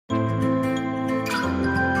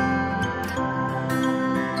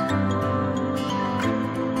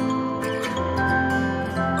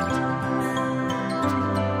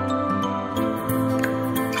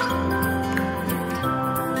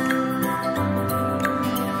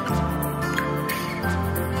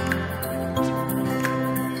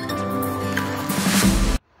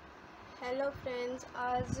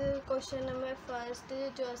Question number first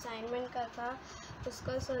जो assignment का था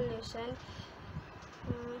उसका सॉल्यूशन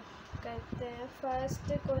करते हैं।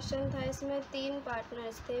 फर्स्ट क्वेश्चन था, इसमें 3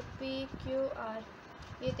 पार्टनर्स थे P, Q, R।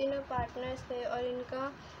 ये तीनों पार्टनर्स थे और इनका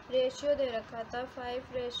रेशियो दे रखा था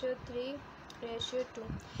 5:3:2।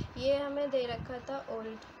 ये हमें दे रखा था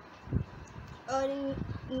ओल्ड, और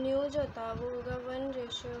न्यू जो था वो होगा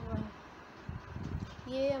 1:1।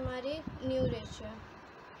 ये हमारी न्यू रेशियो।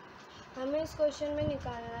 हमें इस क्वेश्चन में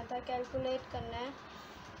निकालना था, कैलकुलेट करना है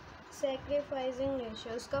सैक्रिफाइसिंग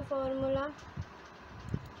रेशियो। उसका फॉर्मूला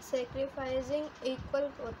सैक्रिफाइसिंग इक्वल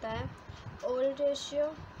होता है old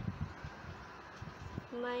ratio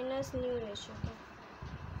minus new ratio के।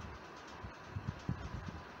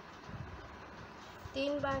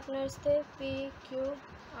 3 पार्टनर्स थे P, Q,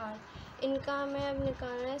 R। इनका हमें अब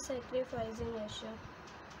निकालना है सैक्रिफाइसिंग रेशियो।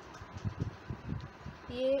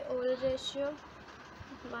 ये old ratio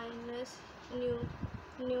minus new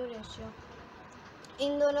ratio,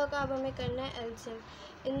 इन दोनों का अब हमें करना है एलसीएम।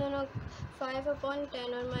 इन दोनों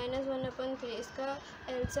 5/10 और -1/3, इसका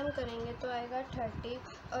एलसीएम करेंगे तो आएगा 30,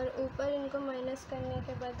 और ऊपर इनको माइनस करने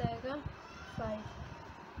के बाद आएगा 5।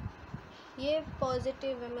 ये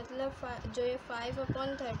पॉजिटिव है, मतलब जो ये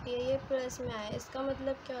 5/30 है ये प्लस में आया। इसका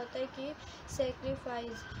मतलब क्या होता है कि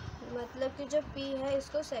सैक्रिफाइस, मतलब कि जो P है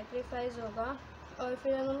इसको सैक्रिफाइस होगा। और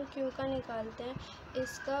फिर हम Q का निकालते हैं।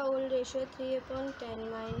 इसका ओल्ड रेशियो 3/10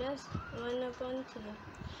 -1/3,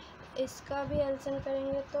 इसका भी एलसीएम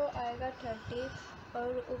करेंगे तो आएगा 30,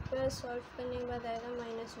 और ऊपर सॉल्व करने के बाद आएगा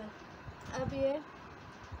 -1। अब ये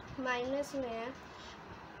माइनस में है,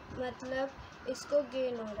 मतलब इसको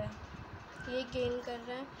गेन हो रहा है, ये गेन कर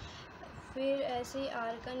रहा है। फिर ऐसे ही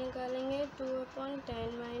R का निकालेंगे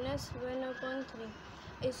 2/10 -1/3,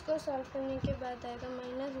 इसको सॉल्व करने के बाद आएगा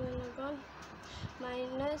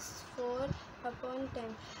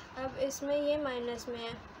 -4/10। अब इसमें ये माइनस में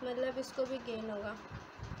है, मतलब इसको भी गेन होगा।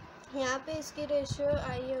 यहाँ पे इसकी रेशियो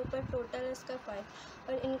आई है ऊपर, टोटल इसका 5,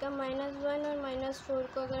 और इनका -1 और -4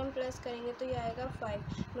 को अगर हम प्लस करेंगे तो ये आएगा 5।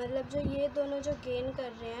 मतलब जो ये दोनों जो गेन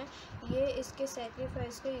कर रहे हैं ये इसके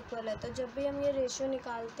सैक्रिफाइस के इक्वल है। तो जब भी हम ये रेशियो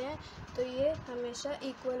निकालते हैं तो ये हमेशा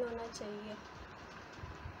इक्वल होना चाहिए।